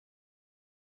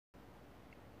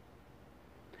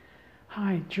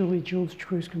Hi, Jules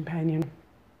Cruise Companion.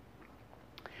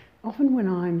 Often when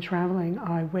I'm travelling,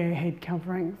 I wear head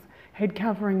coverings. Head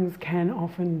coverings can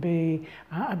often be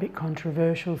a bit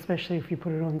controversial, especially if you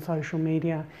put it on social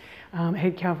media.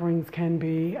 Head coverings can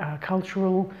be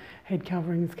cultural, head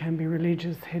coverings can be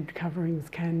religious, head coverings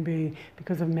can be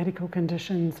because of medical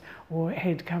conditions, or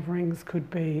head coverings could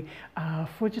be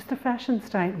for just a fashion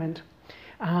statement.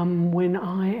 When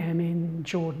I am in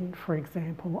Jordan, for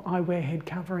example, I wear head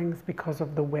coverings because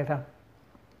of the weather.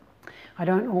 I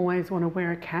don't always want to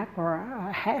wear a cap or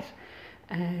a hat,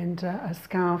 and a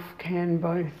scarf can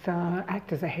both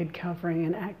act as a head covering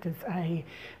and act as a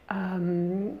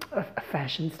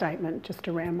fashion statement just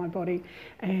around my body,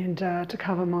 and to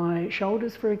cover my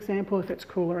shoulders, for example, if it's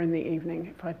cooler in the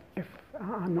evening, if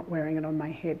I'm not wearing it on my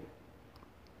head.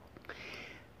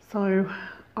 So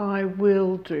I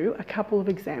will do a couple of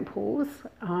examples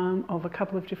of a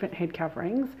couple of different head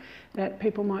coverings that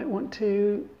people might want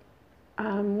to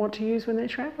use when they're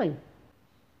travelling.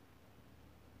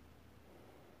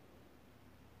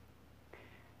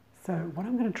 So what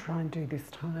I'm going to try and do this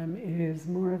time is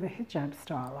more of a hijab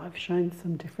style. I've shown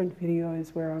some different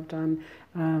videos where I've done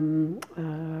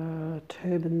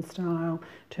turban style,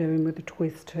 turban with a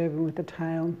twist, turban with a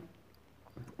tail,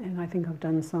 and I think I've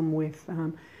done some with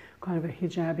kind of a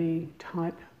hijabi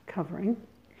type covering.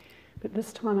 But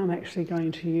this time I'm actually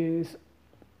going to use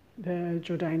the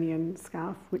Jordanian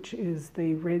scarf, which is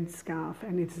the red scarf,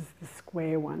 and this is the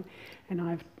square one, and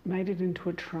I've made it into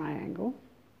a triangle.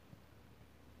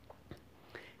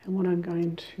 And what I'm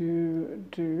going to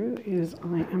do is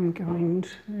I am going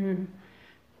to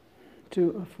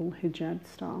do a full hijab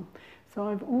style. So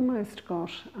I've almost got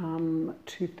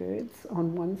 2/3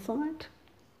 on one side,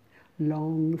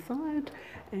 long side,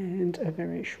 and a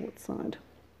very short side.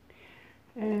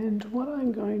 And what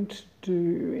I'm going to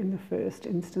do in the first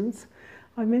instance,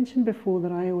 I mentioned before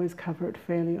that I always cover it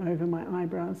fairly over my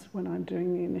eyebrows when I'm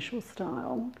doing the initial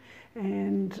style,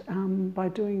 and by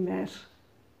doing that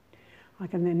I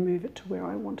can then move it to where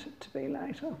I want it to be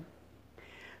later.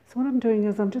 So what I'm doing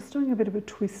is I'm just doing a bit of a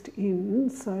twist in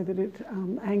so that it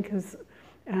anchors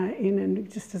in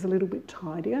and just is a little bit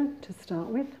tidier to start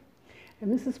with.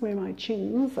 And this is where my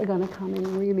chins are going to come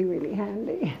in really, really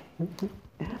handy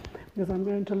because I'm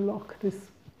going to lock this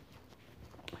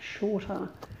shorter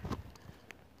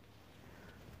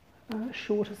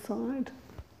side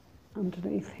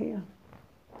underneath here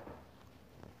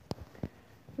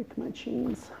with my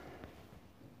chins.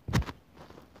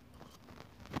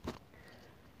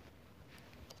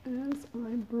 As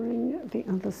I bring the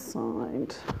other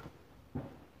side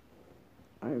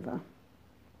over.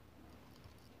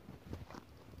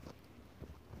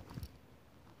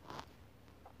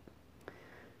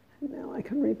 Now I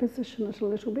can reposition it a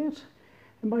little bit,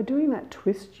 and by doing that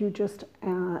twist you just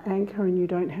anchor and you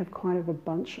don't have quite of a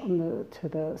bunch on to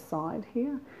the side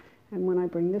here, and when I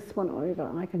bring this one over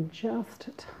I can just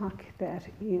tuck that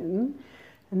in,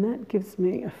 and that gives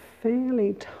me a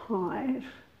fairly tight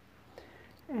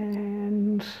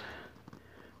and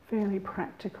fairly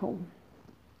practical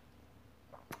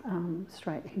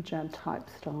straight hijab type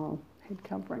style head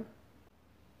covering.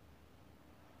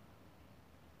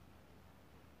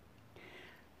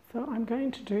 So I'm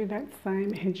going to do that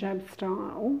same hijab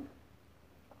style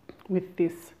with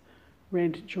this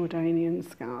red Jordanian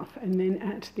scarf, and then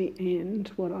at the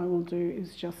end what I will do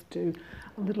is just do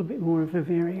a little bit more of a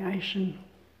variation.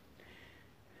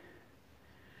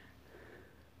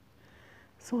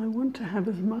 So I want to have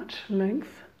as much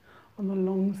length on the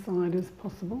long side as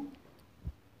possible.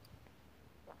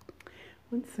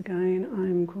 Once again,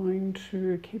 I'm going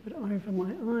to keep it over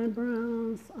my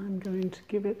eyebrows. I'm going to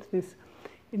give it this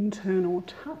internal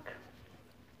tuck.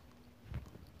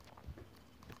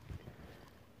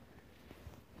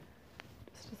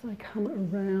 Just as I come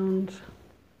around,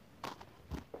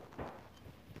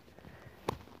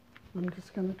 I'm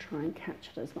just going to try and catch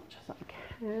it as much as I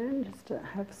can, just to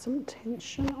have some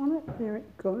tension on it. There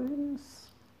it goes.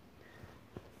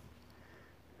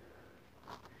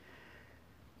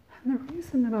 And the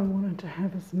reason that I wanted to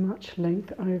have as much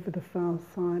length over the far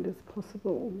side as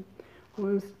possible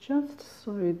was just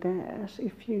so that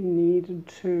if you needed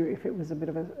to, if it was a bit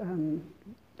of a,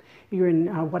 you're in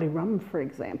Wadi Rum, for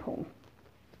example,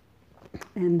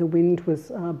 and the wind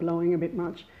was blowing a bit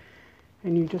much,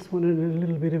 and you just wanted a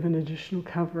little bit of an additional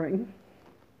covering,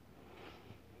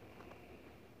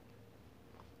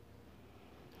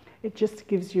 it just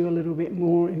gives you a little bit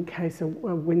more in case a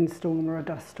windstorm or a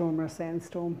dust storm or a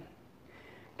sandstorm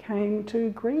came to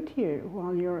greet you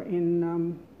while you're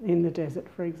in the desert,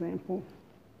 for example.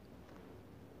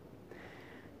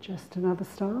 Just another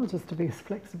style, just to be as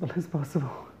flexible as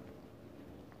possible.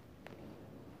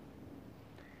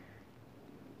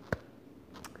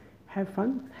 have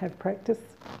fun, have practice,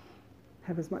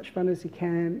 have as much fun as you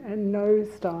can, and no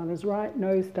style is right,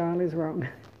 no style is wrong.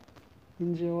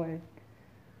 Enjoy.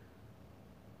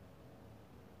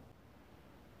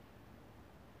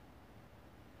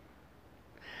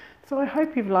 So I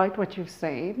hope you've liked what you've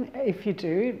seen. If you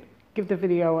do, give the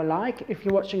video a like. If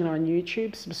you're watching it on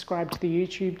YouTube, subscribe to the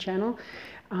YouTube channel.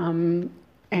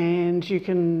 And you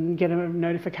can get a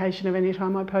notification of any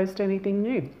time I post anything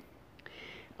new.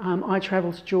 I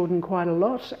travel to Jordan quite a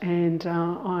lot, and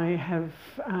I have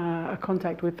a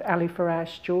contact with Ali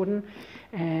Farash, Jordan.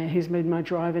 He's been my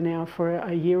driver now for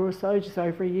a year or so, just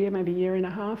over a year, maybe a year and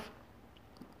a half.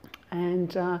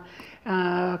 And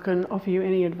I can offer you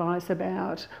any advice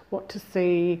about what to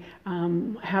see,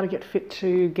 how to get fit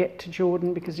to get to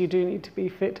Jordan, because you do need to be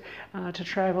fit to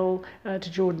travel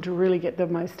to Jordan to really get the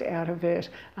most out of it.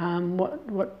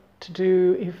 What to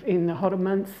do if in the hotter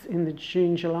months, in the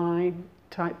June, July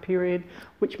type period,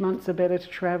 which months are better to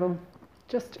travel.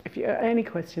 Just if you have any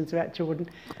questions about Jordan,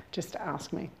 just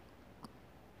ask me.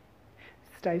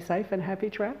 Stay safe and happy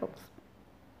travels.